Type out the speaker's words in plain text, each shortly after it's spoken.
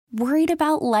Worried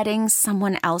about letting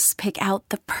someone else pick out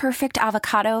the perfect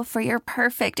avocado for your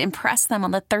perfect impress them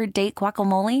on the third date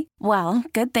guacamole? Well,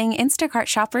 good thing Instacart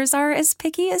shoppers are as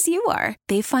picky as you are.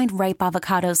 They find ripe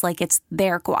avocados like it's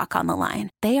their guac on the line.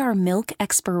 They are milk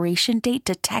expiration date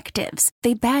detectives.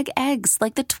 They bag eggs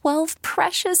like the 12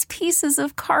 precious pieces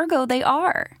of cargo they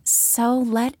are. So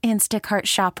let Instacart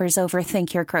shoppers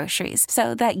overthink your groceries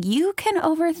so that you can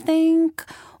overthink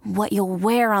what you'll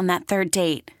wear on that third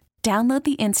date. Download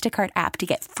the Instacart app to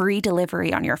get free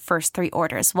delivery on your first 3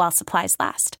 orders while supplies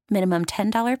last. Minimum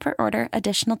 $10 per order.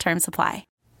 Additional terms apply.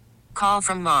 Call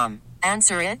from mom.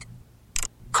 Answer it.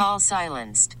 Call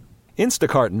silenced.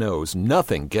 Instacart knows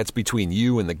nothing gets between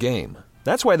you and the game.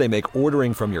 That's why they make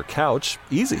ordering from your couch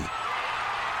easy.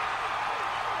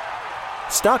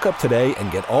 Stock up today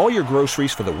and get all your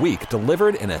groceries for the week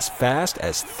delivered in as fast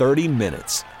as 30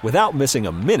 minutes without missing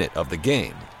a minute of the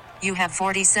game. You have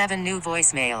 47 new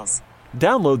voicemails.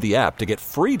 Download the app to get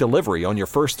free delivery on your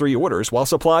first 3 orders while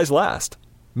supplies last.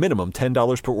 Minimum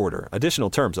 $10 per order. Additional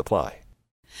terms apply.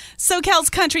 SoCal's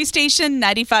country station,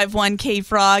 95.1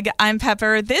 K-Frog. I'm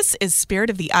Pepper. This is Spirit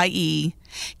of the IE.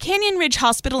 Canyon Ridge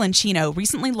Hospital in Chino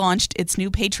recently launched its new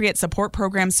Patriot Support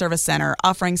Program Service Center,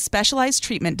 offering specialized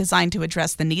treatment designed to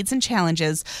address the needs and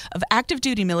challenges of active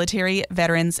duty military,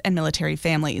 veterans, and military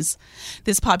families.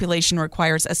 This population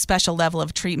requires a special level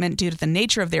of treatment due to the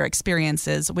nature of their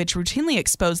experiences, which routinely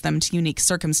expose them to unique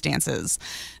circumstances.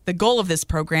 The goal of this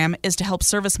program is to help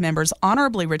service members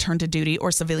honorably return to duty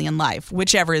or civilian life,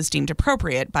 whichever is deemed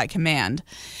appropriate by command.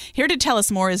 Here to tell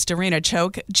us more is Dorina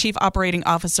Cioc, Chief Operating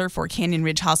Officer for Canyon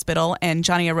Ridge Hospital, and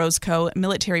Johnny Orozco,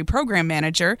 Military Program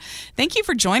Manager. Thank you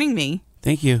for joining me.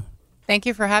 Thank you. Thank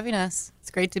you for having us.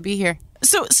 It's great to be here.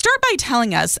 So start by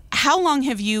telling us, how long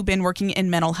have you been working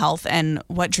in mental health and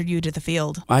what drew you to the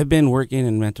field? I've been working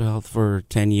in mental health for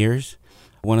 10 years.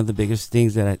 One of the biggest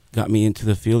things that got me into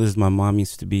the field is my mom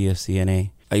used to be a CNA.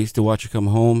 I used to watch her come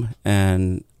home,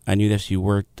 and I knew that she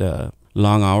worked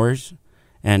long hours,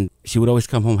 and she would always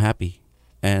come home happy.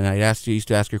 And used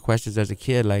to ask her questions as a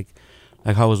kid, like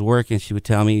how was work, and she would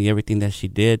tell me everything that she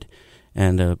did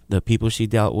and the people she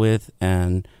dealt with.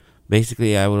 And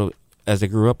basically, as I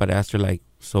grew up, I'd ask her, like,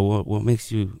 so what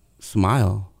makes you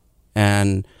smile?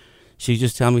 And she'd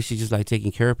just tell me she just liked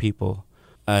taking care of people.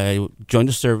 I joined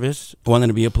the service, wanted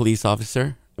to be a police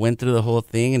officer, went through the whole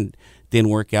thing and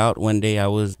didn't work out. One day I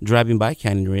was driving by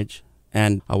Canyon Ridge,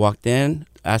 and I walked in,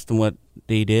 asked them what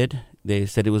they did. They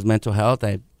said it was mental health.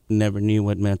 I never knew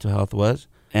what mental health was.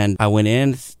 And I went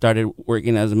in, started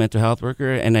working as a mental health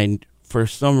worker, and for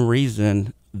some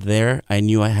reason I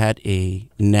knew I had a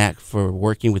knack for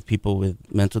working with people with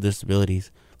mental disabilities.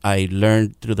 I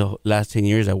learned through the last 10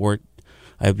 years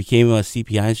I became a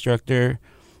CPI instructor.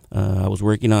 I was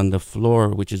working on the floor,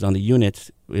 which is on the units.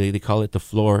 They call it the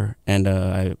floor. And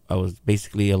I was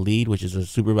basically a lead, which is a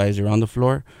supervisor on the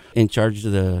floor, in charge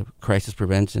of the crisis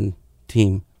prevention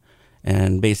team.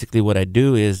 And basically what I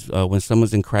do is when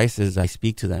someone's in crisis, I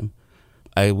speak to them.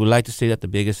 I would like to say that the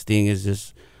biggest thing is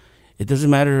just, it doesn't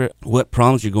matter what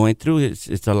problems you're going through.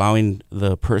 It's allowing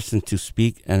the person to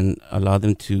speak and allow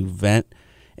them to vent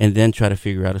and then try to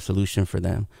figure out a solution for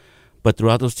them. But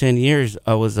throughout those 10 years,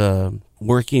 I was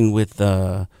working with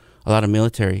a lot of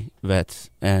military vets,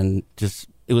 and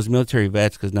it was military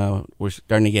vets because now we're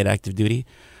starting to get active duty.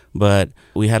 But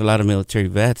we had a lot of military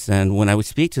vets, and when I would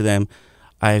speak to them,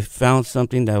 I found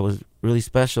something that was really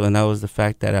special, and that was the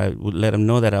fact that I would let them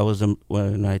know that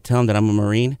when I tell them that I'm a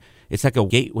Marine, it's like a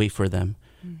gateway for them.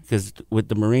 Because with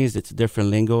the Marines, it's a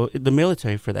different lingo. The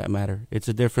military, for that matter, it's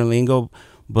a different lingo.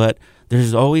 But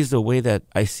there's always a way that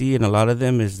I see in a lot of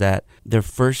them is that their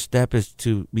first step is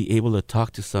to be able to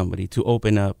talk to somebody, to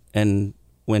open up. And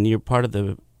when you're part of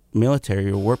the military,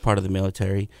 or we're part of the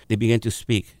military, they begin to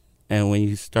speak. And when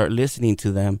you start listening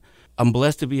to them, I'm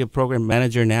blessed to be a program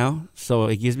manager now, so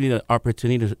it gives me the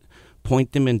opportunity to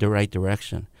point them in the right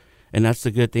direction. And that's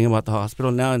the good thing about the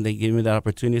hospital now, and they give me that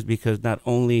opportunity because not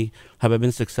only have I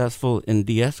been successful in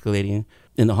de-escalating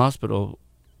in the hospital,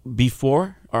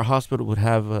 before our hospital would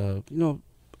have a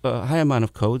high amount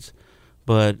of codes,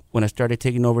 but when I started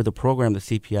taking over the program, the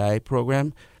CPI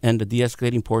program, and the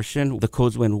de-escalating portion, the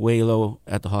codes went way low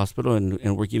at the hospital,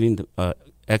 and we're giving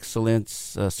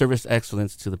service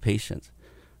excellence to the patients.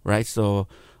 Right, so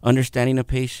understanding a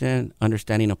patient,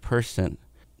 understanding a person.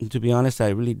 And to be honest, I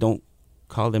really don't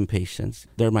call them patients.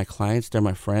 They're my clients, they're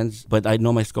my friends, but I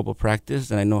know my scope of practice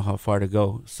and I know how far to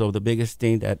go. So the biggest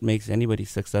thing that makes anybody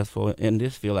successful in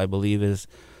this field, I believe, is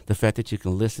the fact that you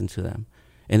can listen to them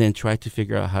and then try to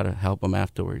figure out how to help them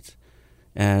afterwards.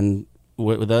 And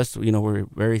with us, we're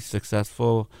very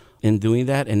successful. in doing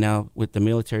that. And now with the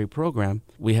military program,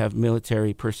 we have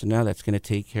military personnel that's going to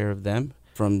take care of them,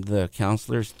 from the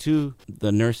counselors to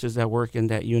the nurses that work in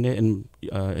that unit and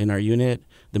in our unit,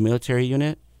 the military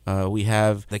unit. We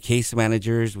have the case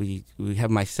managers. We have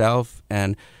myself,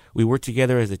 and we work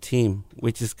together as a team,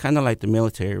 which is kind of like the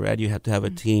military, right? You have to have a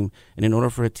team. And in order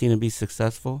for a team to be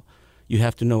successful, you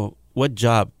have to know what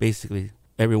job basically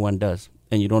everyone does.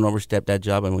 And you don't overstep that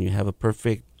job. And when you have a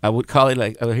perfect, I would call it,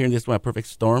 like I was hearing this one, a perfect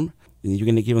storm, then you're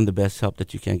going to give them the best help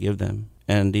that you can give them.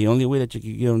 And the only way that you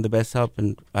can give them the best help,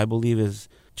 and I believe, is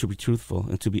to be truthful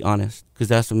and to be honest, because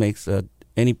that's what makes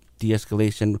any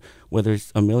de-escalation, whether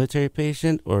it's a military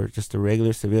patient or just a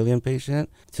regular civilian patient,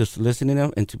 just listening to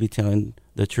them and to be telling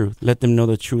the truth. Let them know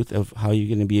the truth of how you're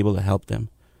going to be able to help them.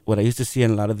 What I used to see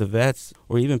in a lot of the vets,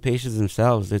 or even patients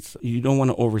themselves, it's you don't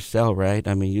want to oversell, right?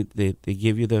 I mean, they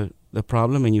give you the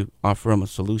problem and you offer them a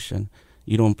solution.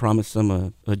 You don't promise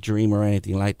them a dream or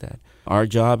anything like that. Our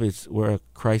job is, we're a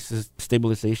crisis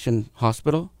stabilization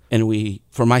hospital. And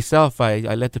for myself, I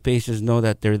let the patients know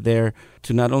that they're there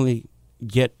to not only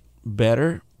get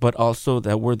better, but also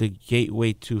that we're the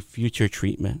gateway to future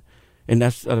treatment. And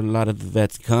that's a lot of the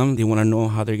vets come. They want to know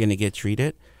how they're going to get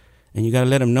treated. And you got to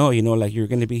let them know, like you're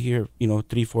going to be here,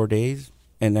 3-4 days.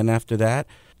 And then after that,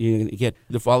 you're going to get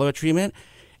the follow-up treatment.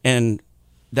 And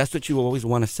that's what you always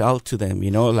want to sell to them,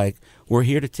 like we're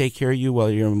here to take care of you while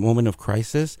you're in a moment of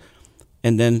crisis.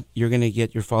 And then you're going to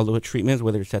get your follow-up treatments,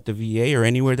 whether it's at the VA or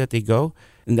anywhere that they go.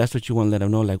 And that's what you want to let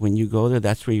them know. Like when you go there,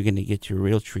 that's where you're going to get your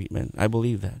real treatment. I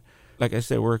believe that. Like I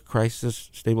said, we're crisis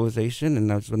stabilization, and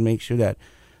that's what make sure that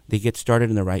they get started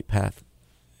in the right path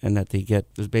and that they get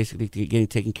basically getting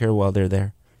taken care of while they're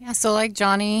there. Yeah, so like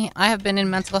Johnny, I have been in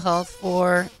mental health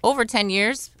for over 10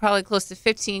 years, probably close to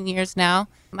 15 years now.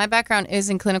 My background is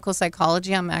in clinical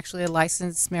psychology. I'm actually a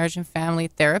licensed marriage and family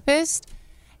therapist.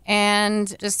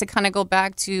 And just to kind of go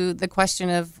back to the question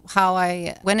of how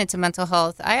I went into mental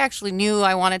health, I actually knew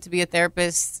I wanted to be a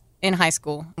therapist in high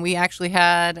school. We actually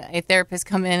had a therapist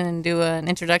come in and do an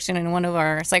introduction in one of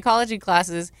our psychology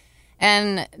classes.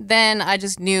 And then I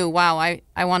just knew, wow,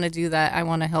 I want to do that. I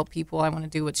want to help people. I want to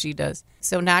do what she does.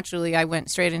 So naturally, I went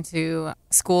straight into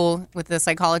school with a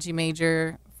psychology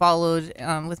major, followed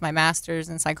with my master's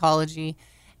in psychology.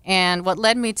 And what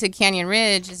led me to Canyon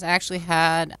Ridge is I actually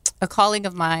had a colleague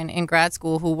of mine in grad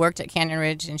school who worked at Canyon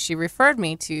Ridge, and she referred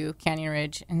me to Canyon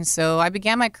Ridge. And so I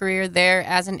began my career there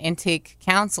as an intake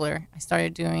counselor. I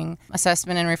started doing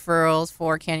assessment and referrals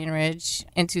for Canyon Ridge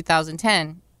in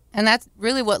 2010. And that's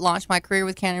really what launched my career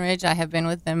with Canyon Ridge. I have been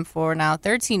with them for now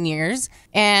 13 years.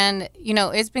 And,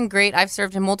 it's been great. I've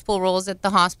served in multiple roles at the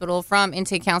hospital, from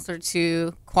intake counselor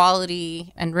to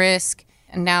quality and risk.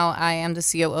 And now I am the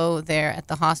COO there at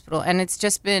the hospital. And it's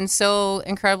just been so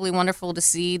incredibly wonderful to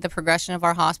see the progression of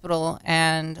our hospital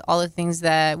and all the things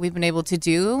that we've been able to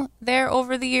do there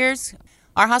over the years.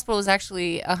 Our hospital was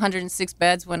actually 106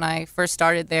 beds when I first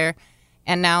started there,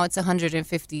 and now it's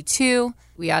 152.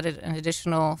 We added an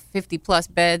additional 50-plus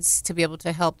beds to be able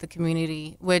to help the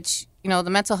community, which, the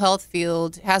mental health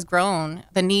field has grown.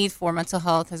 The need for mental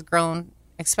health has grown,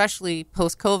 especially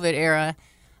post-COVID era.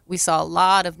 We saw a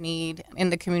lot of need in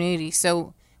the community.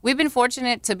 So we've been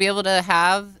fortunate to be able to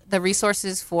have the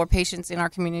resources for patients in our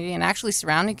community and actually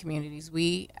surrounding communities.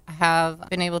 We have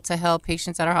been able to help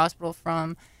patients at our hospital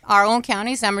from our own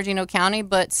county, San Bernardino County,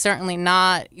 but certainly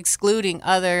not excluding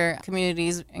other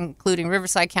communities, including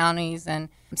Riverside counties and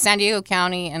San Diego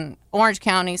County and Orange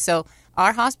County. So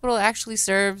our hospital actually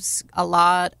serves a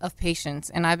lot of patients,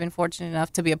 and I've been fortunate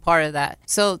enough to be a part of that.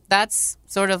 So that's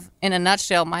sort of, in a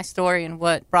nutshell, my story and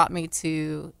what brought me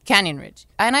to Canyon Ridge.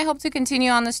 And I hope to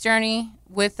continue on this journey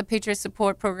with the Patriot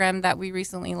support program that we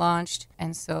recently launched.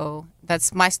 And so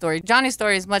that's my story. Johnny's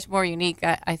story is much more unique,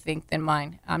 I think, than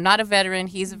mine. I'm not a veteran.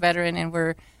 He's a veteran, and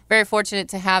we're very fortunate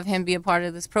to have him be a part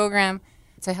of this program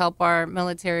to help our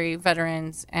military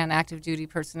veterans and active duty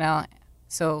personnel.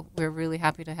 So we're really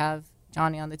happy to have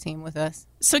Johnny on the team with us.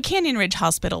 So Canyon Ridge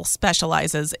Hospital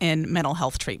specializes in mental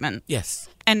health treatment. Yes.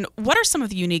 And what are some of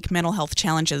the unique mental health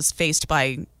challenges faced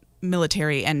by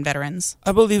military and veterans?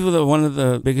 I believe that one of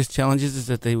the biggest challenges is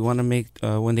that they want to make,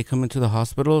 when they come into the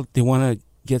hospital, they want to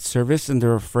get service and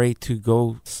they're afraid to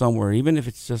go somewhere, even if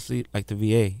it's just like the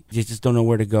VA. They just don't know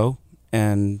where to go.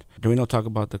 And Dorina will talk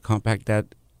about the Compact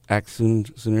Act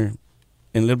sooner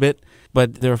in a little bit.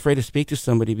 But they're afraid to speak to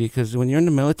somebody because when you're in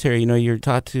the military, you're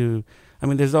taught to,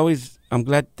 there's always, I'm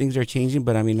glad things are changing,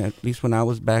 but at least when I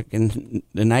was back in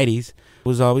the 90s, it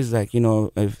was always like,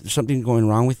 if there's something going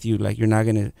wrong with you, like you're not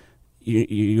going to,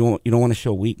 you don't want to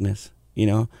show weakness,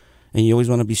 and you always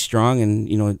want to be strong and,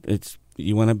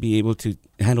 you want to be able to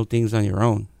handle things on your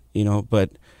own, but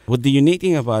What the unique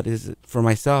thing about is, for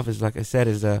myself, is like I said,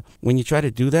 is when you try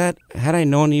to do that, had I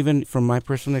known even from my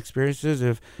personal experiences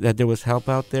if that there was help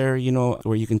out there,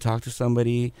 where you can talk to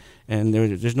somebody and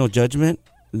there's no judgment,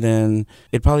 then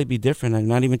it'd probably be different. And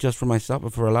not even just for myself,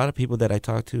 but for a lot of people that I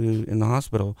talk to in the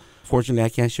hospital. Fortunately, I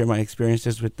can't share my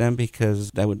experiences with them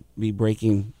because that would be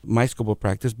breaking my scope of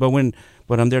practice. But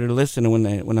I'm there to listen,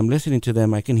 and when I'm listening to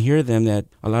them, I can hear them that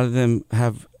a lot of them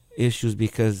have issues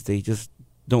because they just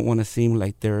don't want to seem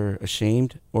like they're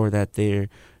ashamed or that they're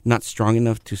not strong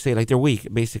enough to say, like they're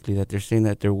weak, basically, that they're saying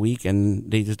that they're weak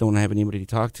and they just don't have anybody to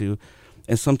talk to.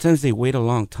 And sometimes they wait a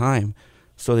long time.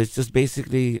 So it's just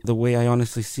basically the way I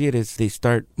honestly see it is they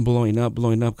start blowing up,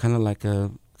 kind of like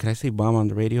can I say bomb on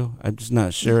the radio? I'm just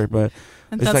not sure, but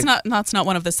that's not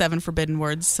one of the 7 forbidden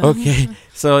words. So. Okay,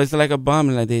 so it's like a bomb,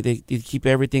 and like they keep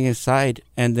everything inside,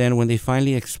 and then when they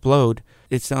finally explode,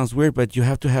 it sounds weird, but you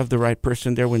have to have the right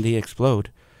person there when they explode.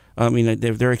 I mean,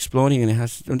 if they're exploding and it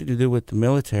has something to do with the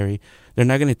military, they're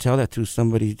not going to tell that to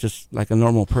somebody just like a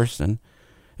normal person.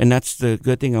 And that's the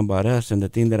good thing about us, and the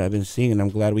thing that I've been seeing, and I'm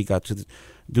glad we got to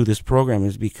do this program,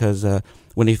 is because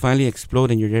when they finally explode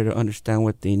and you're there to understand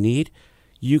what they need,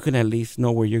 you can at least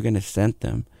know where you're going to send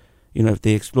them. If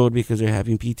they explode because they're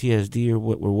having PTSD or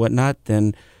whatnot,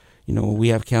 then, we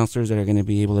have counselors that are going to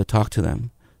be able to talk to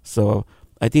them. So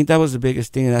I think that was the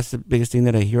biggest thing, and that's the biggest thing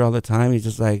that I hear all the time. It's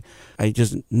just like, I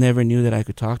just never knew that I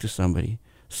could talk to somebody.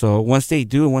 So once they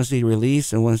do, once they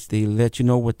release, and once they let you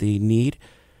know what they need,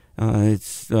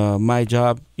 it's my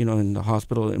job, in the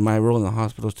hospital, my role in the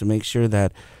hospital is to make sure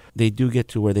that they do get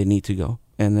to where they need to go,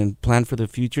 and then plan for the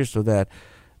future so that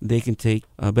they can take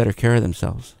better care of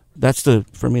themselves.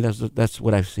 For me, that's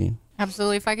what I've seen.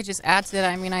 Absolutely. If I could just add to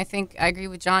that, I think I agree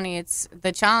with Johnny. It's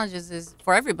the challenges is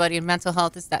for everybody in mental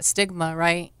health is that stigma,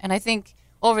 right? And I think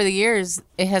over the years,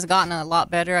 it has gotten a lot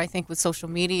better, I think, with social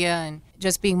media and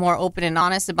just being more open and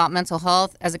honest about mental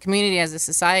health as a community, as a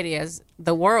society, as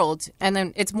the world. And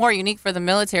then it's more unique for the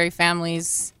military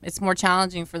families. It's more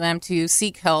challenging for them to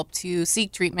seek help, to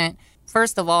seek treatment,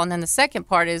 first of all. And then the second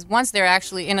part is once they're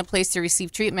actually in a place to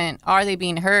receive treatment, are they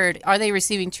being heard? Are they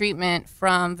receiving treatment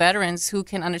from veterans who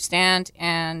can understand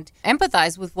and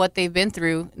empathize with what they've been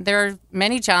through? There are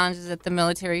many challenges that the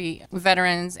military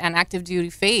veterans and active duty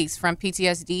face, from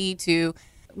PTSD to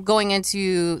going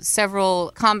into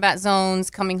several combat zones,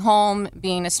 coming home,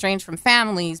 being estranged from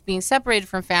families, being separated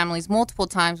from families multiple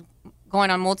times, going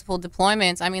on multiple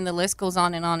deployments. The list goes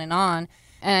on and on and on.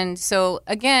 And so,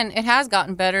 again, it has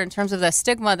gotten better in terms of the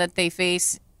stigma that they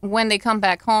face when they come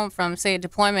back home from, say, a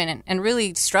deployment and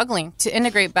really struggling to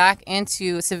integrate back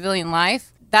into civilian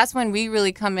life. That's when we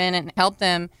really come in and help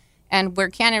them. And where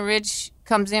Canyon Ridge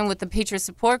comes in with the Patriot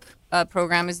Support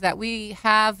Program is that we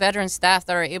have veteran staff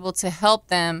that are able to help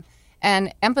them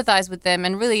and empathize with them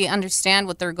and really understand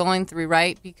what they're going through,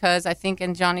 right? Because I think,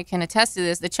 and Johnny can attest to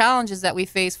this, the challenges that we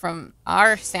face from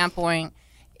our standpoint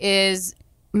is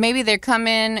maybe they come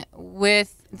in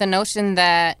with the notion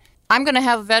that I'm going to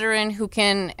have a veteran who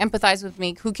can empathize with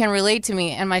me, who can relate to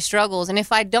me and my struggles. And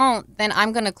if I don't, then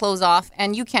I'm going to close off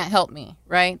and you can't help me,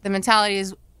 right? The mentality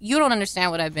is, you don't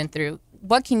understand what I've been through.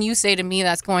 What can you say to me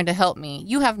that's going to help me?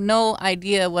 You have no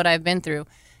idea what I've been through.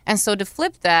 And so to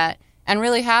flip that and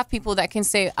really have people that can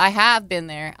say, I have been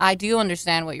there, I do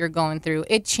understand what you're going through,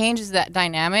 it changes that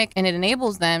dynamic and it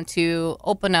enables them to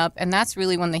open up. And that's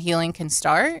really when the healing can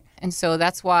start. And so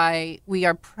that's why we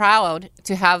are proud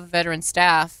to have veteran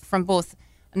staff from both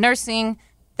nursing,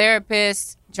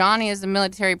 therapists. Johnny is the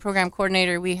military program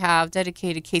coordinator. We have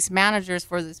dedicated case managers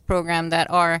for this program that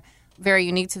are very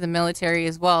unique to the military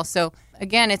as well. So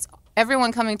again, it's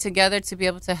everyone coming together to be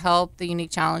able to help the unique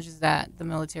challenges that the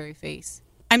military face.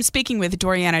 I'm speaking with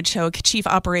Dorina Cioc, Chief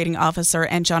Operating Officer,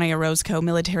 and Johnny Orozco,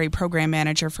 Military Program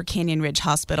Manager for Canyon Ridge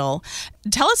Hospital.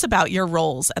 Tell us about your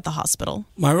roles at the hospital.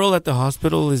 My role at the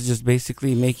hospital is just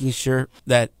basically making sure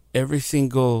that every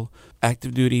single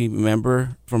active duty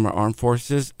member from our armed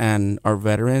forces and our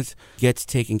veterans gets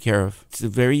taken care of. It's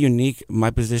very unique,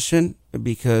 my position,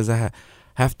 because I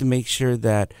have to make sure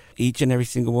that each and every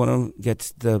single one of them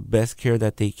gets the best care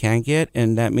that they can get.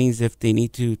 And that means if they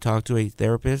need to talk to a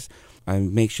therapist, I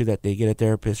make sure that they get a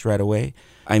therapist right away.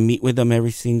 I meet with them every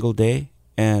single day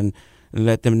and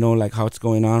let them know like how it's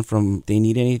going on, from they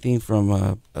need anything from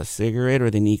a cigarette or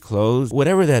they need clothes,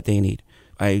 whatever that they need.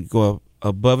 I go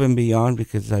above and beyond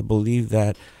because I believe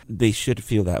that they should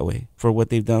feel that way for what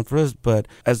they've done for us. But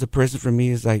as a person, for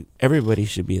me, it's like everybody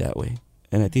should be that way.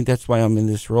 And I think that's why I'm in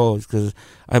this role, is because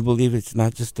I believe it's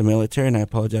not just the military, and I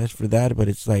apologize for that, but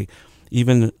it's like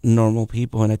even normal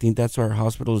people. And I think that's why our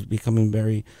hospital is becoming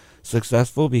very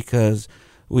successful, because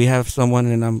we have someone,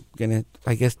 and I'm going to,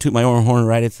 I guess, toot my own horn,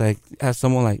 right? It's like, as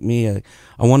someone like me, I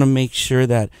want to make sure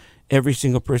that every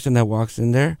single person that walks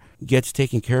in there gets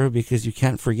taken care of, because you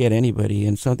can't forget anybody.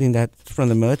 And something that's from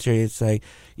the military, it's like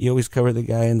you always cover the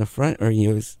guy in the front, or you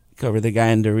always cover the guy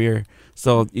in the rear.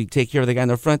 So you take care of the guy in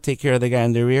the front, take care of the guy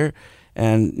in the rear,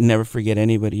 and never forget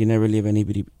anybody. You never leave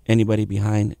anybody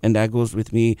behind. And that goes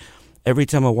with me every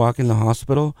time I walk in the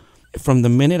hospital. From the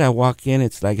minute I walk in,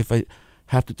 it's like if I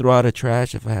have to throw out a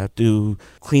trash, if I have to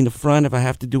clean the front, if I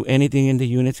have to do anything in the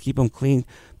units, keep them clean,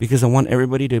 because I want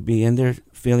everybody to be in there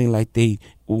feeling like they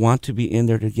want to be in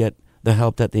there to get the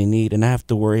help that they need. And I have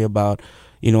to worry about,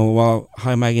 well,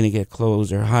 how am I going to get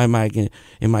clothes, or how am I going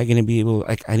to be able,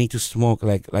 like, I need to smoke,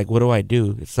 like what do I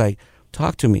do? It's like,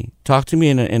 talk to me,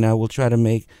 and I will try to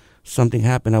make something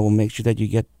happen. I will make sure that you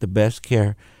get the best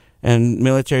care. And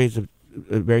military is a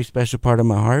very special part of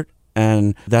my heart.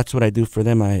 And that's what I do for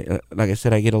them. Like I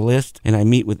said, I get a list, and I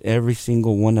meet with every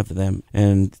single one of them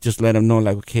and just let them know,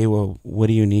 like, okay, well, what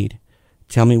do you need?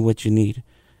 Tell me what you need.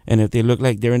 And if they look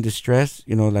like they're in distress,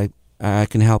 like, I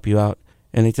can help you out.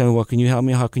 And they tell me, well, can you help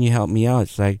me? How can you help me out?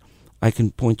 It's like, I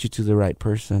can point you to the right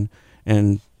person.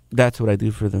 And that's what I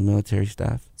do for the military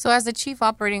staff. So as the chief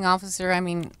operating officer,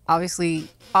 obviously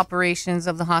operations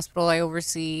of the hospital, I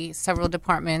oversee several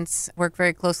departments, work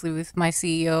very closely with my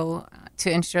CEO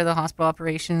to ensure the hospital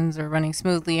operations are running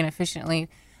smoothly and efficiently.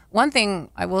 One thing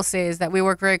I will say is that we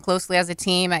work very closely as a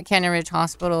team at Canyon Ridge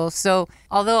Hospital. So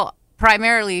although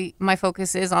primarily my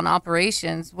focus is on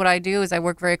operations, what I do is I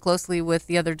work very closely with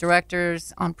the other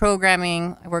directors on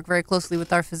programming. I work very closely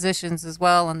with our physicians as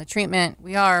well on the treatment.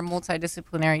 We are a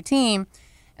multidisciplinary team.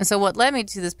 And so what led me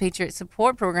to this Patriot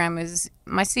Support Program is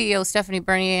my CEO, Stephanie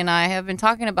Bernier, and I have been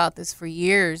talking about this for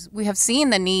years. We have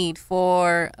seen the need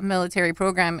for a military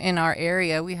program in our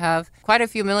area. We have quite a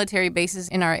few military bases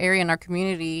in our area, in our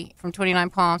community, from 29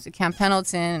 Palms to Camp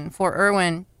Pendleton and Fort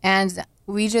Irwin. And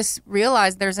we just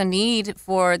realized there's a need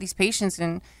for these patients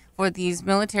and for these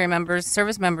military members,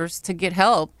 service members, to get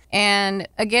help. And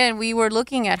again, we were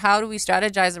looking at how do we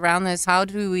strategize around this? How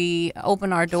do we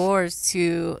open our doors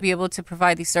to be able to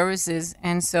provide these services?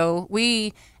 And so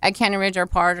we at Canyon Ridge are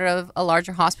part of a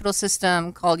larger hospital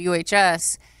system called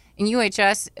UHS. And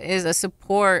UHS is a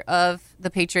support of the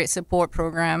Patriot Support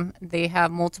Program. They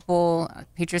have multiple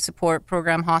Patriot Support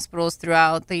Program hospitals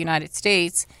throughout the United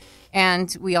States.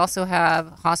 And we also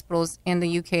have hospitals in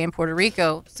the UK and Puerto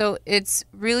Rico. So it's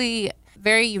really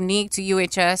very unique to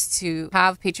UHS to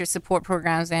have Patriot Support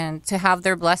programs and to have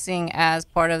their blessing as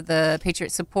part of the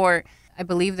Patriot Support. I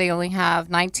believe they only have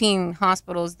 19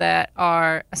 hospitals that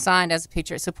are assigned as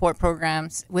Patriot Support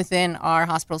programs within our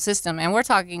hospital system. And we're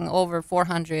talking over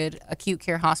 400 acute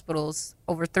care hospitals,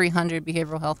 over 300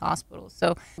 behavioral health hospitals.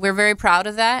 So we're very proud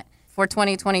of that. For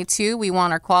 2022, we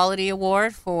won our Quality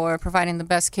Award for providing the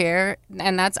best care,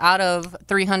 and that's out of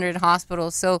 300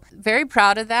 hospitals. So very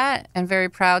proud of that, and very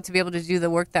proud to be able to do the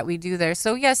work that we do there.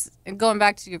 So yes, going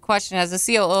back to your question, as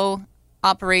a COO,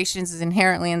 operations is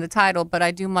inherently in the title, but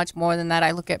I do much more than that.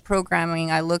 I look at programming,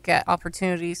 I look at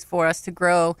opportunities for us to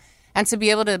grow and to be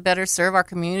able to better serve our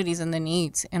communities and the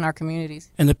needs in our communities.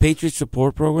 And the Patriot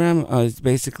Support Program is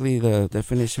basically, the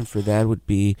definition for that would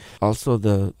be also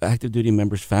the active duty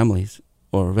members' families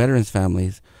or veterans'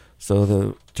 families. So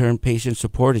the term patient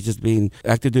support is just being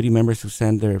active duty members who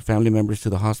send their family members to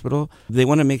the hospital. They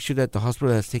want to make sure that the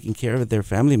hospital that's taking care of their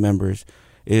family members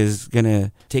is going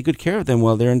to take good care of them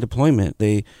while they're in deployment.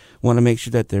 They want to make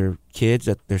sure that their kids,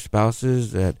 that their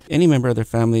spouses, that any member of their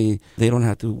family, they don't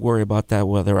have to worry about that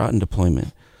while they're out in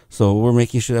deployment. So we're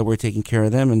making sure that we're taking care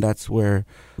of them, and that's where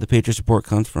the Patriot Support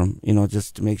comes from,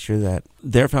 just to make sure that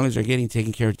their families are getting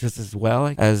taken care of just as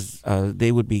well as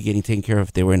they would be getting taken care of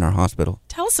if they were in our hospital.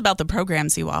 Tell us about the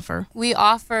programs you offer. We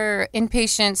offer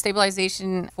inpatient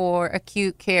stabilization for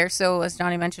acute care. So as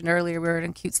Johnny mentioned earlier, we're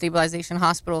an acute stabilization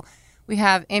hospital. We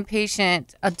have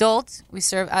inpatient adult. We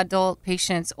serve adult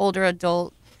patients, older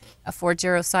adult for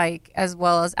geropsych, as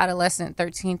well as adolescent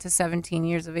 13 to 17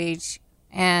 years of age.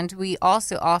 And we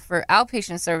also offer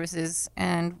outpatient services.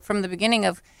 And from the beginning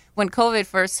of when COVID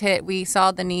first hit, we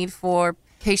saw the need for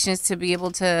patients to be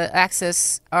able to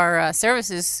access our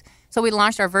services. So we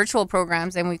launched our virtual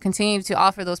programs, and we continue to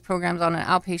offer those programs on an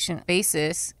outpatient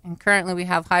basis. And currently we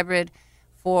have hybrid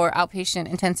for outpatient,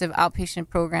 intensive outpatient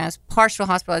programs, partial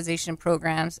hospitalization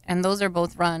programs, and those are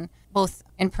both run both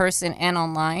in person and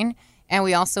online. And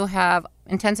we also have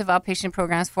intensive outpatient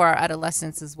programs for our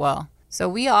adolescents as well. So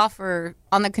we offer,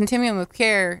 on the continuum of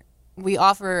care, we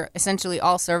offer essentially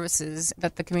all services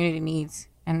that the community needs.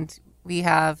 And we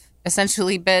have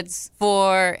essentially beds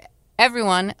for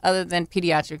everyone other than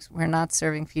pediatrics. We're not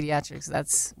serving pediatrics.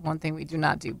 That's one thing we do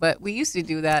not do. But we used to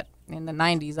do that in the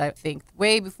 90s, I think,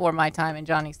 way before my time and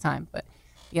Johnny's time. But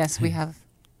yes, we have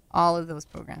all of those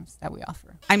programs that we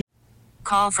offer.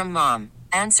 Call from mom.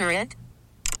 Answer it.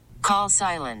 Call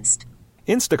silenced.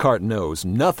 Instacart knows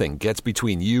nothing gets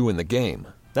between you and the game.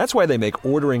 That's why they make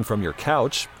ordering from your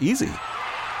couch easy.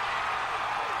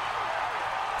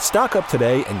 Stock up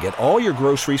today and get all your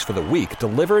groceries for the week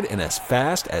delivered in as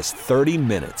fast as 30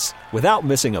 minutes without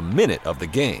missing a minute of the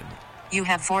game. You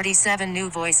have 47 new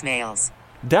voicemails.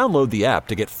 Download the app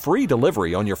to get free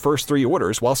delivery on your first 3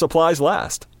 orders while supplies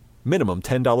last. Minimum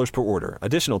 $10 per order.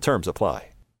 Additional terms apply.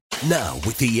 Now,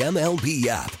 with the MLB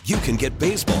app, you can get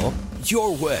baseball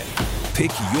your way.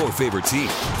 Pick your favorite team,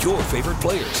 your favorite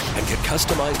players, and get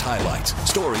customized highlights,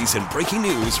 stories, and breaking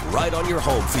news right on your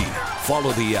home feed.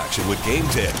 Follow the action with Game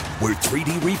 10, where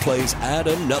 3D replays add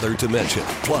another dimension.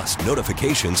 Plus,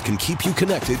 notifications can keep you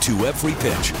connected to every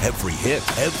pitch, every hit,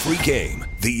 every game.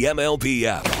 The MLB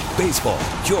app. Baseball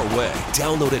your way.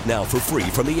 Download it now for free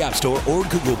from the App Store or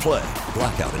Google Play.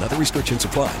 Blackout and other restrictions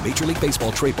apply. Major League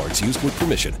Baseball trademarks used with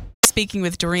permission. Speaking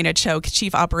with Dorina Cioc,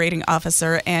 Chief Operating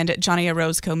Officer, and Johnny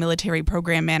Orozco, Military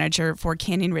Program Manager for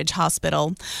Canyon Ridge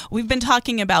Hospital. We've been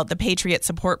talking about the Patriot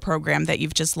Support Program that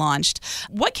you've just launched.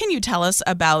 What can you tell us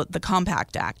about the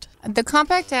Compact Act? The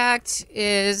Compact Act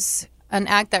is an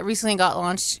act that recently got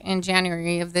launched in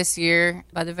January of this year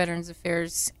by the Veterans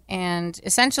Affairs. And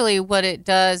essentially what it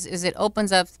does is it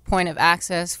opens up the point of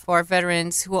access for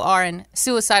veterans who are in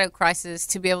suicidal crisis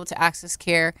to be able to access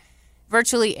care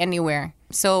virtually anywhere.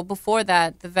 So before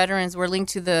that, the veterans were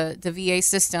linked to the VA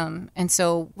system. And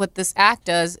so what this act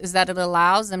does is that it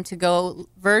allows them to go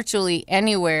virtually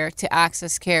anywhere to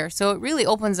access care. So it really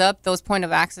opens up those point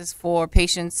of access for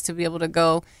patients to be able to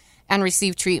go and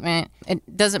receive treatment.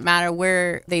 It doesn't matter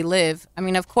where they live. I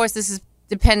mean, of course, this is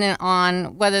dependent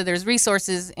on whether there's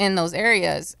resources in those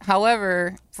areas.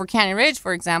 However, for Canyon Ridge,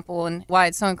 for example, and why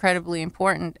it's so incredibly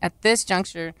important at this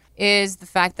juncture is the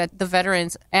fact that the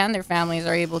veterans and their families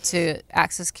are able to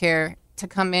access care, to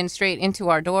come in straight into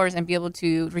our doors and be able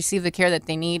to receive the care that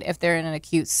they need if they're in an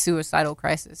acute suicidal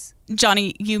crisis.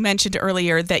 Johnny, you mentioned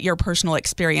earlier that your personal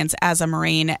experience as a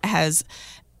Marine has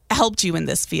helped you in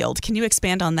this field. Can you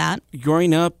expand on that?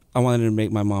 Growing up, I wanted to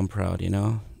make my mom proud,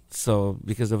 So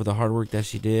because of the hard work that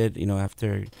she did,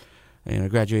 after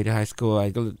graduated high school, I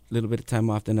got a little bit of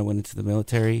time off, then I went into the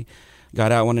military,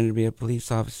 got out, wanted to be a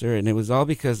police officer, and it was all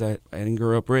because I didn't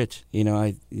grow up rich.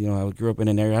 I grew up in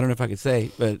an area, I don't know if I could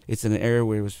say, but it's an area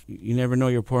where you never know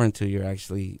you're poor until you're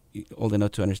actually old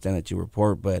enough to understand that you were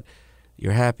poor, but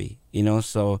you're happy,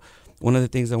 So one of the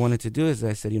things I wanted to do is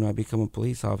I said, I become a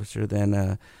police officer, then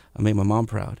I made my mom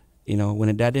proud.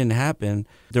 When that didn't happen,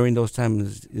 during those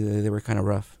times, they were kind of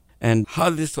rough. And how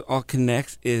this all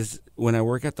connects is when I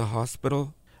work at the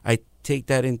hospital, I take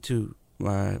that into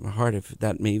my heart, if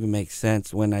that may even make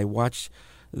sense. When I watch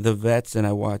the vets and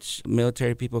I watch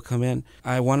military people come in,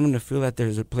 I want them to feel that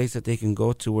there's a place that they can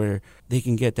go to where they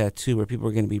can get that too, where people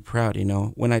are going to be proud,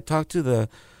 When I talk to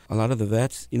a lot of the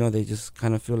vets, they just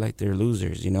kind of feel like they're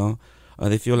losers,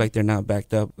 They feel like they're not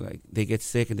backed up, like they get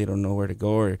sick and they don't know where to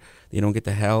go or they don't get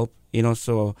the help,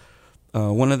 So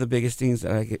one of the biggest things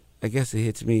that I guess it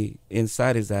hits me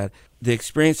inside is that the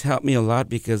experience helped me a lot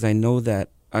because I know that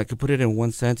I could put it in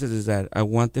one sentence is that I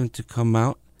want them to come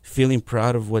out feeling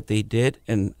proud of what they did,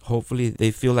 and hopefully they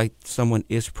feel like someone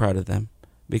is proud of them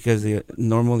because they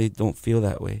normally don't feel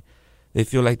that way. They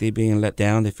feel like they're being let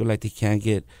down. They feel like they can't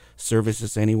get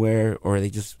services anywhere, or they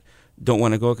just don't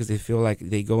want to go because they feel like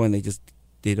they go and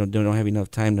they don't have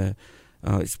enough time to.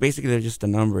 It's basically they're just a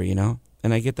number,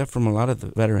 And I get that from a lot of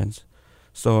the veterans.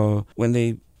 So when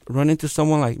they run into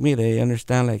someone like me, they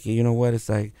understand, like, it's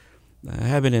like I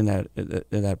have been in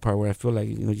that part where I feel like,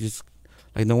 just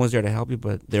like no one's there to help you,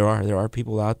 but there are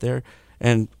people out there.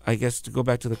 And I guess to go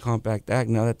back to the Compact Act,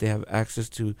 now that they have access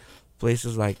to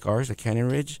places like ours, like Canyon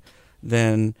Ridge,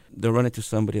 then they'll run into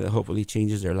somebody that hopefully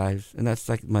changes their lives. And that's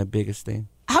like my biggest thing.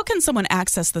 How can someone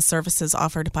access the services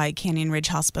offered by Canyon Ridge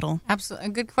Hospital? Absolutely.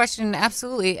 A good question.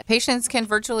 Absolutely. Patients can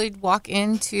virtually walk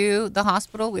into the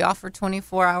hospital. We offer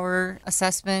 24-hour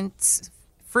assessments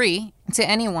free to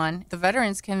anyone. The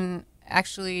veterans can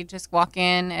actually just walk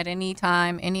in at any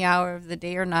time, any hour of the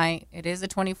day or night. It is a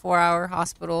 24-hour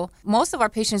hospital. Most of our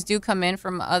patients do come in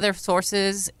from other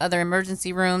sources, other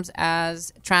emergency rooms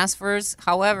as transfers.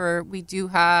 However, we do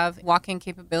have walk-in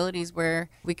capabilities where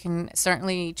we can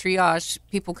certainly triage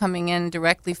people coming in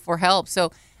directly for help.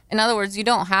 So in other words, you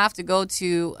don't have to go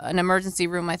to an emergency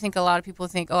room. I think a lot of people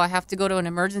think, I have to go to an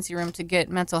emergency room to get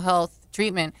mental health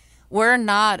treatment. We're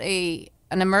not an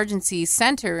emergency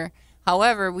center.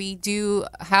 However, we do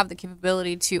have the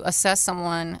capability to assess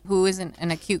someone who is in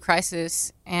an acute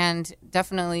crisis and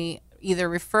definitely either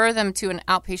refer them to an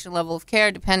outpatient level of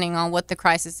care, depending on what the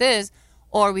crisis is,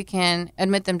 or we can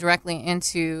admit them directly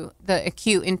into the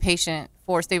acute inpatient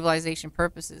for stabilization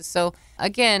purposes. So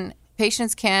again,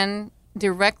 patients can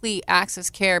directly access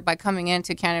care by coming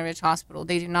into Canyon Ridge Hospital.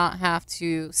 They do not have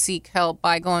to seek help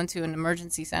by going to an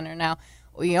emergency center. Now,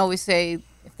 we always say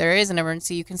if there is an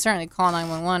emergency, you can certainly call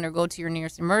 911 or go to your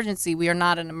nearest emergency. We are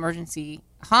not an emergency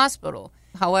hospital.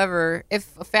 However,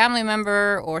 if a family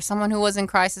member or someone who was in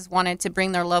crisis wanted to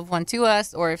bring their loved one to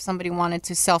us, or if somebody wanted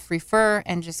to self-refer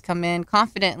and just come in,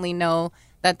 confidently know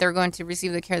that they're going to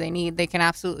receive the care they need, they can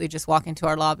absolutely just walk into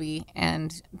our lobby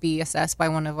and be assessed by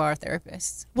one of our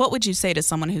therapists. What would you say to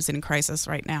someone who's in crisis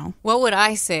right now? What would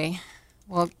I say?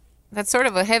 Well, that's sort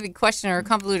of a heavy question or a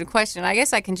convoluted question. I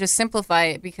guess I can just simplify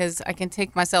it because I can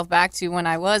take myself back to when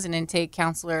I was an intake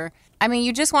counselor. I mean,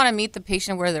 you just want to meet the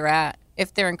patient where they're at.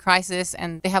 If they're in crisis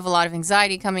and they have a lot of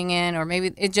anxiety coming in, or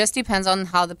maybe it just depends on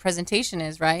how the presentation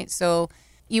is, right? So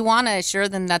you want to assure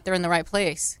them that they're in the right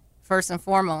place. First and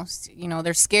foremost,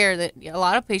 they're scared. That a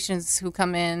lot of patients who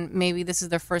come in, maybe this is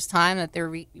their first time that they're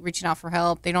reaching out for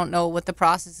help. They don't know what the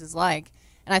process is like.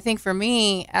 And I think for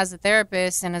me, as a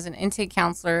therapist and as an intake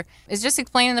counselor, is just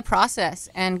explaining the process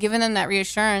and giving them that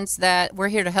reassurance that we're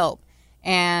here to help,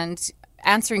 and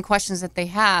answering questions that they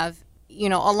have,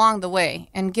 along the way,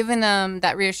 and giving them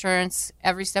that reassurance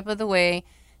every step of the way,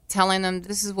 telling them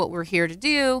this is what we're here to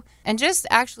do, and just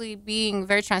actually being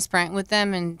very transparent with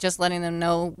them and just letting them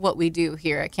know what we do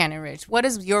here at Canyon Ridge. What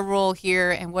is your role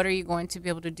here, and what are you going to be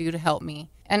able to do to help me?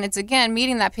 And it's, again,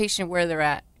 meeting that patient where they're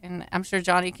at. And I'm sure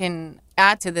Johnny can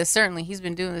add to this. Certainly, he's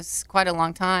been doing this quite a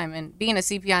long time, and being a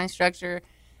CPI instructor,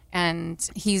 and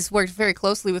he's worked very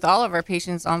closely with all of our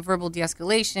patients on verbal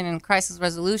de-escalation and crisis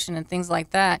resolution and things like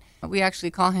that. We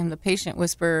actually call him the patient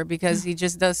whisperer because he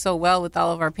just does so well with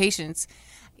all of our patients.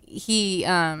 He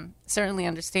certainly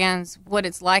understands what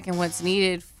it's like and what's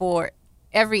needed for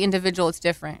every individual. It's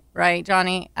different, right,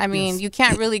 Johnny? I mean, yes. You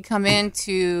can't really come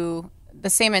into the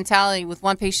same mentality with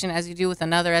one patient as you do with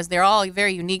another, as they're all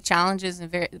very unique challenges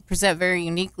and present very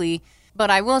uniquely. But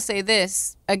I will say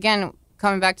this, again,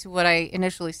 coming back to what I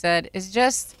initially said, is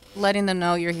just letting them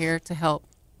know you're here to help.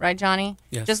 Right, Johnny?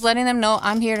 Yes. Just letting them know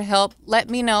I'm here to help.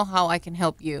 Let me know how I can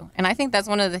help you. And I think that's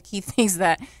one of the key things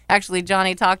that actually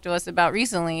Johnny talked to us about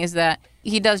recently, is that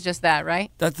he does just that, right?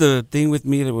 That's the thing with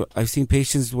me. I've seen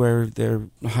patients where they're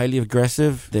highly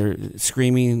aggressive, they're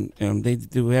screaming, they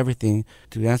do everything.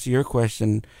 To answer your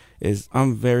question, is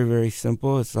I'm very, very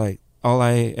simple. It's like all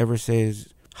I ever say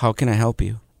is, how can I help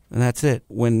you? And that's it.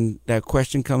 When that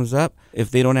question comes up, if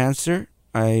they don't answer,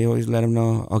 I always let them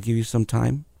know, I'll give you some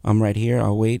time. I'm right here.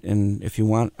 I'll wait. And if you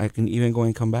want, I can even go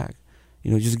and come back.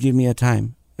 Just give me a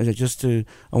time. I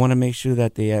want to make sure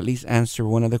that they at least answer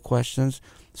one of the questions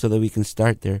so that we can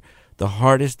start there. The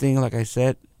hardest thing, like I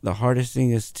said,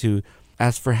 is to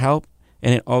ask for help.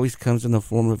 And it always comes in the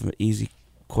form of an easy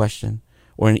question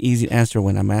or an easy answer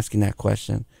when I'm asking that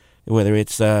question. Whether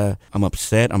it's I'm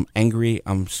upset, I'm angry,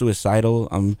 I'm suicidal,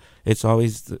 it's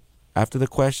always after the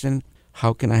question,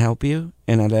 how can I help you?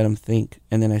 And I let them think,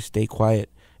 and then I stay quiet,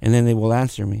 and then they will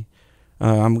answer me.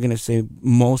 I'm going to say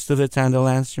most of the time they'll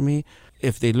answer me.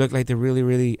 If they look like they're really,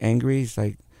 really angry, it's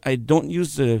like I don't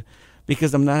use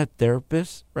because I'm not a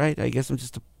therapist, right? I guess I'm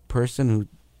just a person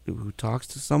who talks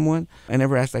to someone. I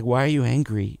never ask, like, why are you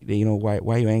angry?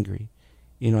 Why are you angry?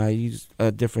 I use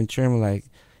a different term, like,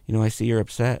 I see you're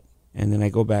upset. And then I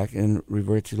go back and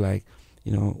revert to, like,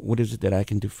 what is it that I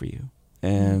can do for you?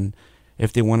 And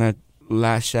if they want to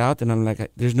lash out, then I'm like,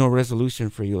 there's no resolution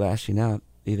for you lashing out.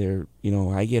 Either,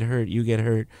 I get hurt, you get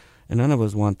hurt, and none of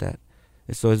us want that.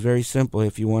 And so it's very simple.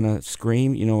 If you want to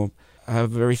scream, I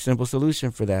have a very simple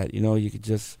solution for that. You could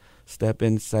just step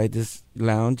inside this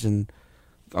lounge and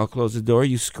I'll close the door,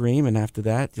 you scream, and after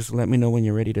that, just let me know when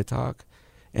you're ready to talk.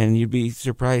 And you'd be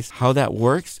surprised how that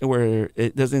works, where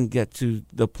it doesn't get to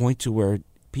the point to where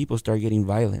people start getting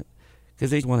violent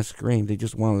because they want to scream. They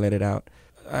just want to let it out.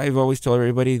 I've always told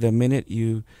everybody, the minute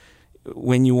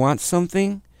when you want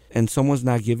something and someone's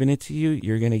not giving it to you,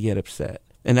 you're going to get upset.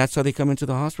 And that's how they come into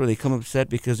the hospital. They come upset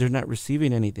because they're not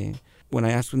receiving anything. When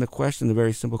I ask them the question, the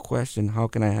very simple question, how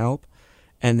can I help?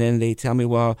 And then they tell me,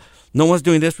 well, no one's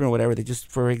doing this for me or whatever. They just,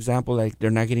 for example, like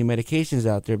they're not getting medications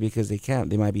out there because they can't.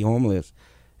 They might be homeless.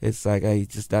 It's like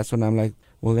that's when I'm like,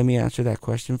 well, let me answer that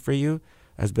question for you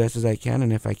as best as I can.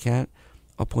 And if I can't,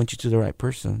 I'll point you to the right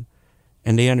person.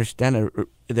 And they understand it.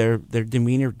 Their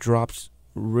demeanor drops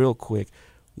real quick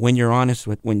when you're honest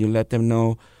when you let them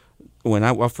know.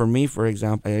 For me, for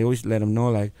example, I always let them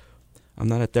know, like, I'm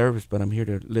not a therapist, but I'm here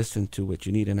to listen to what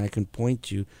you need, and I can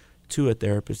point you to a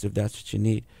therapist if that's what you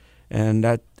need. And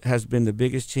that has been the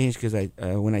biggest change, because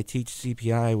when I teach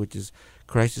CPI, which is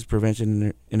crisis prevention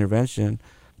and intervention,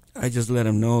 I just let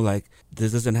them know, like,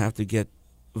 this doesn't have to get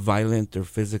violent or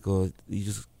physical. You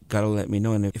just got to let me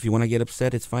know. And if you want to get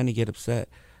upset, it's fine to get upset.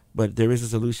 But there is a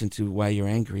solution to why you're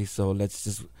angry, so let's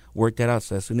just work that out.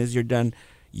 So as soon as you're done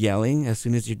yelling, as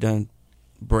soon as you're done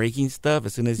breaking stuff,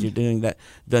 as soon as you're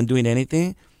done doing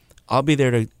anything, I'll be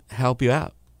there to help you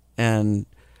out. And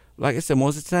like I said,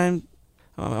 most of the time,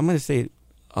 I'm going to say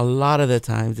a lot of the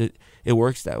times it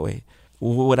works that way.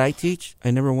 What I teach,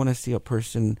 I never want to see a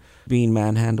person being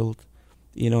manhandled.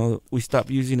 We stopped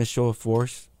using a show of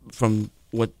force from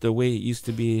the way it used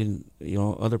to be in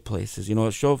other places.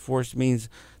 A show of force means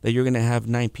that you're going to have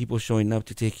 9 people showing up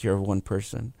to take care of one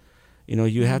person.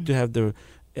 You have to have the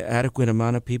adequate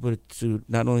amount of people to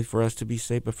not only for us to be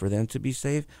safe, but for them to be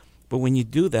safe. But when you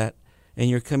do that and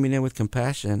you're coming in with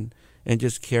compassion and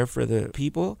just care for the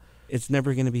people, it's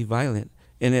never going to be violent.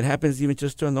 And it happens even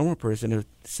just to a normal person. If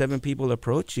 7 people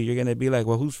approach you, you're going to be like,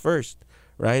 well, who's first,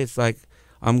 right? It's like,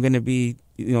 I'm going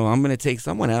to take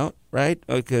someone out, right?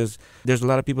 Because there's a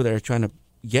lot of people that are trying to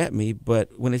get me.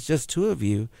 But when it's just 2 of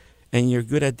you and you're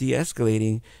good at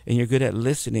de-escalating and you're good at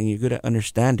listening, you're good at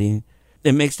understanding,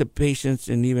 it makes the patients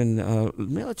and even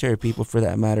military people, for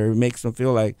that matter, it makes them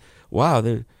feel like, wow,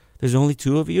 there's only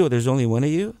 2 of you, or there's only 1 of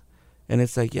you? And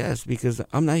it's like, yes, because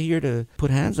I'm not here to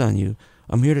put hands on you.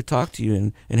 I'm here to talk to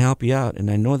you and help you out.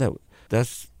 And I know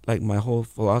that's like my whole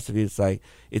philosophy. It's like,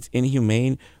 it's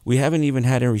inhumane. We haven't even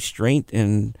had a restraint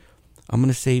in, I'm going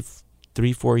to say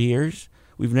 3-4 years.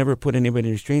 We've never put anybody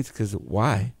in restraints, because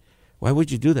why? Why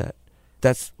would you do that?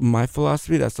 That's my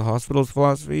philosophy. That's the hospital's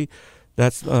philosophy.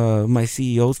 That's my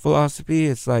CEO's philosophy.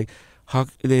 It's like,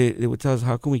 they would tell us,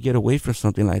 how can we get away from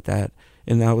something like that?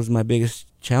 And that was my biggest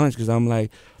challenge, because I'm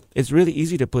like, it's really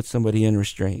easy to put somebody in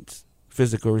restraints,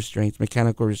 physical restraints,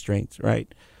 mechanical restraints,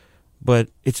 right? But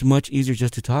it's much easier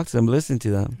just to talk to them, listen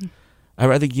to them. Mm-hmm. I'd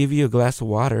rather give you a glass of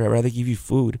water. I'd rather give you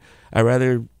food. I'd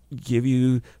rather give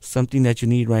you something that you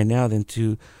need right now than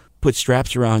to put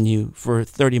straps around you for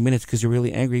 30 minutes because you're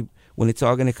really angry, when it's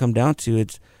all going to come down to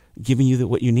it's giving you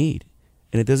what you need.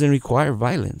 And it doesn't require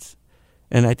violence.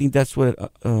 And I think that's what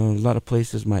a lot of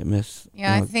places might miss.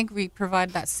 Yeah, I think we provide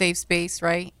that safe space,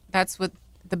 right? That's what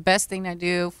the best thing I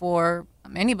do for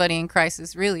anybody in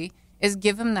crisis, really, is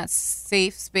give them that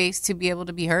safe space to be able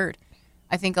to be heard.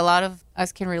 I think a lot of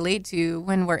us can relate to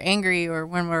when we're angry or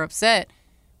when we're upset.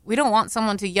 We don't want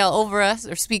someone to yell over us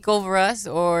or speak over us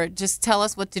or just tell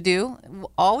us what to do.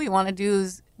 All we want to do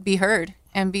is be heard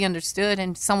and be understood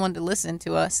and someone to listen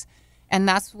to us. And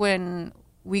that's when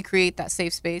we create that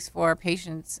safe space for our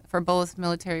patients, for both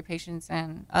military patients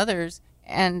and others.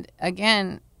 And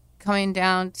again, coming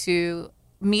down to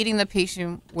meeting the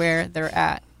patient where they're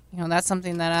at. That's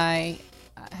something that I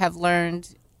have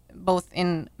learned both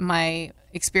in my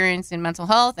experience in mental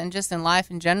health and just in life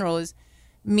in general, is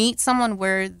meet someone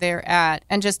where they're at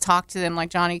and just talk to them. Like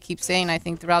Johnny keeps saying, I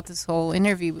think throughout this whole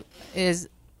interview, is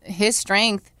his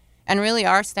strength and really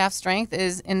our staff's strength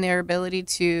is in their ability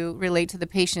to relate to the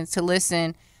patients, to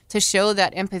listen, to show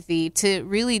that empathy, to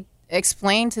really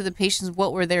explain to the patients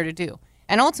what we're there to do.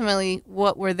 And ultimately,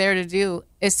 what we're there to do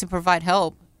is to provide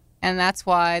help. And that's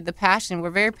why we're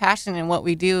very passionate in what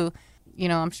we do.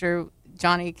 I'm sure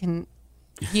Johnny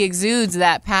he exudes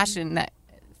that passion that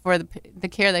for the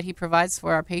care that he provides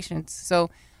for our patients. So,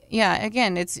 yeah,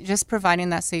 again, it's just providing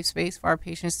that safe space for our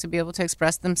patients to be able to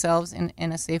express themselves in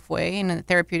a safe way, in a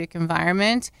therapeutic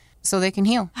environment, so they can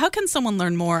heal. How can someone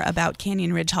learn more about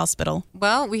Canyon Ridge Hospital?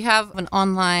 Well, we have an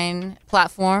online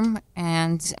platform,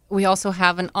 and we also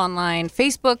have an online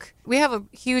Facebook. We have a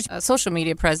huge social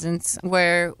media presence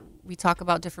where we talk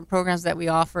about different programs that we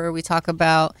offer. We talk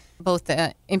about both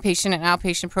the inpatient and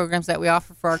outpatient programs that we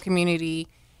offer for our community.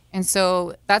 And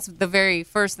so that's the very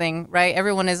first thing, right?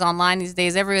 Everyone is online these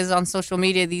days. Everyone is on social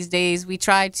media these days. We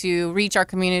try to reach our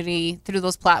community through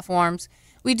those platforms.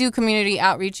 We do community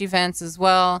outreach events as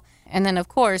well. And then, of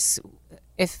course,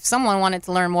 if someone wanted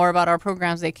to learn more about our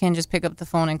programs, they can just pick up the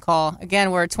phone and call.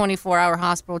 Again, we're a 24-hour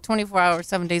hospital, 24 hours,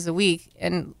 7 days a week.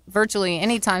 And virtually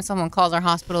anytime someone calls our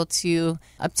hospital to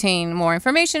obtain more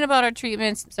information about our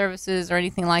treatments, services, or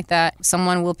anything like that,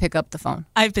 someone will pick up the phone.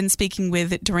 I've been speaking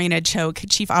with Dorina Cioc,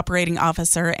 Chief Operating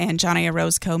Officer, and Johnny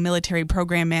Orozco, Military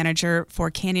Program Manager for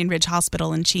Canyon Ridge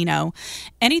Hospital in Chino.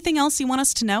 Anything else you want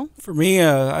us to know? For me,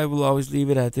 I will always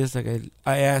leave it at this. Like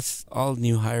I ask all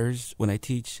new hires when I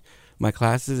teach my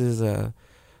classes is the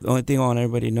only thing I want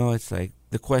everybody to know. It's like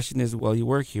the question is, well, you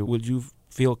work here. Would you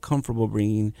feel comfortable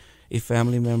bringing a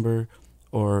family member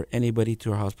or anybody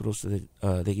to our hospital so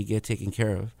that they could get taken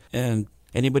care of. And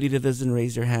anybody that doesn't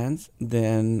raise their hands,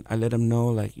 then I let them know,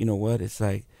 like, you know what, it's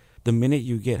like the minute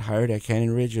you get hired at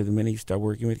Canyon Ridge or the minute you start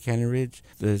working with Canyon Ridge,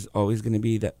 there's always going to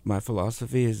be that. My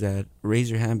philosophy is that raise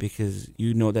your hand because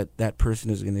you know that that person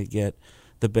is going to get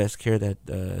the best care that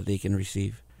they can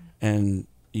receive. And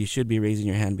you should be raising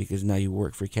your hand because now you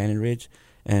work for Canyon Ridge,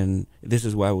 and this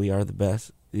is why we are the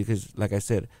best. Because, like I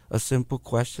said, a simple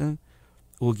question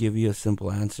will give you a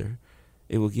simple answer.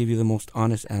 It will give you the most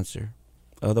honest answer.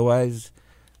 Otherwise,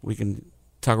 we can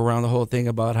talk around the whole thing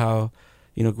about how,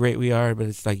 great we are, but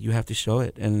it's like you have to show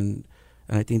it. And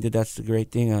I think that that's the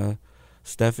great thing.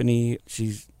 Stephanie,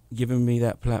 she's given me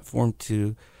that platform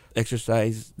to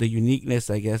exercise the uniqueness,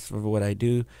 I guess, for what I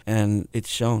do, and it's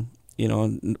shown.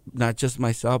 Not just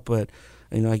myself, but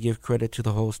I give credit to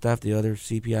the whole staff, the other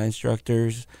CPI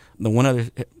instructors, the one other,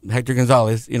 Hector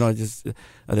Gonzalez, just the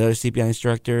other CPI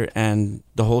instructor, and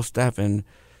the whole staff. And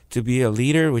to be a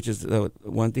leader, which is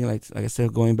one thing, like I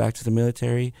said, going back to the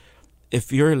military,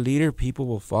 if you're a leader, people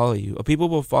will follow you. People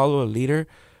will follow a leader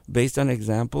based on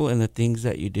example and the things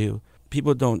that you do.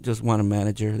 People don't just want a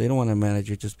manager. They don't want a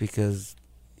manager just because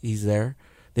he's there.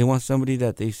 They want somebody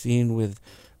that they've seen with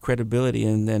credibility,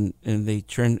 and they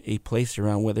turn a place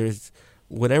around, whether it's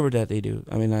whatever that they do.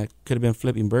 I mean, I could have been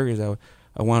flipping burgers. I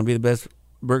want to be the best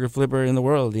burger flipper in the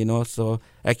world, So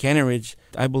at Canyon Ridge,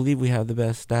 I believe we have the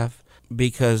best staff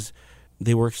because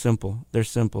they work simple. They're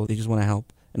simple. They just want to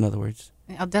help, in other words.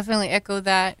 I'll definitely echo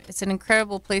that. It's an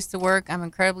incredible place to work. I'm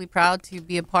incredibly proud to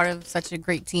be a part of such a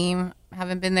great team.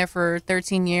 Having been there for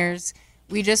 13 years,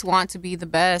 we just want to be the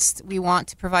best. We want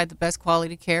to provide the best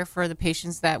quality care for the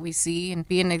patients that we see and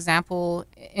be an example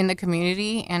in the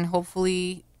community. And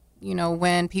hopefully,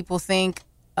 when people think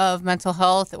of mental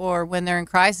health or when they're in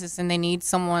crisis and they need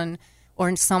someone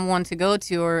to go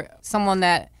to or someone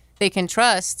that they can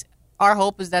trust, our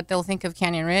hope is that they'll think of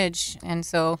Canyon Ridge. And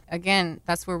so, again,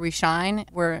 that's where we shine.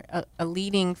 We're a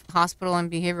leading hospital in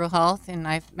behavioral health, and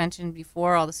I've mentioned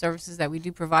before all the services that we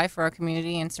do provide for our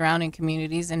community and surrounding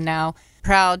communities, and now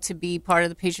proud to be part of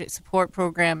the Patriot Support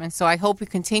Program. And so I hope we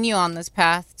continue on this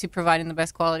path to providing the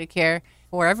best quality care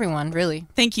for everyone, really.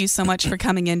 Thank you so much for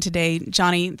coming in today.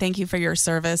 Johnny, thank you for your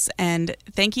service, and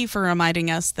thank you for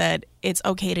reminding us that it's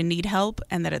okay to need help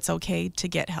and that it's okay to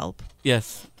get help.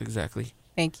 Yes, exactly.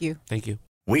 Thank you. Thank you.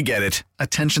 We get it.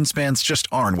 Attention spans just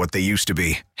aren't what they used to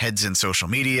be. Heads in social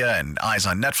media and eyes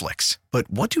on Netflix. But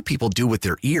what do people do with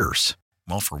their ears?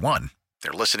 Well, for one,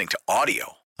 they're listening to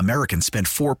audio. Americans spend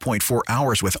 4.4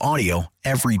 hours with audio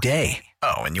every day.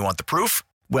 Oh, and you want the proof?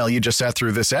 Well, you just sat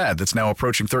through this ad that's now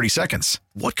approaching 30 seconds.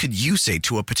 What could you say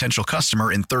to a potential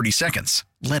customer in 30 seconds?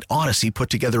 Let Odyssey put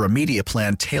together a media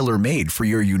plan tailor-made for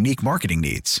your unique marketing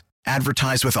needs.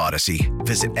 Advertise with Odyssey.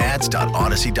 Visit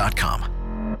ads.odyssey.com.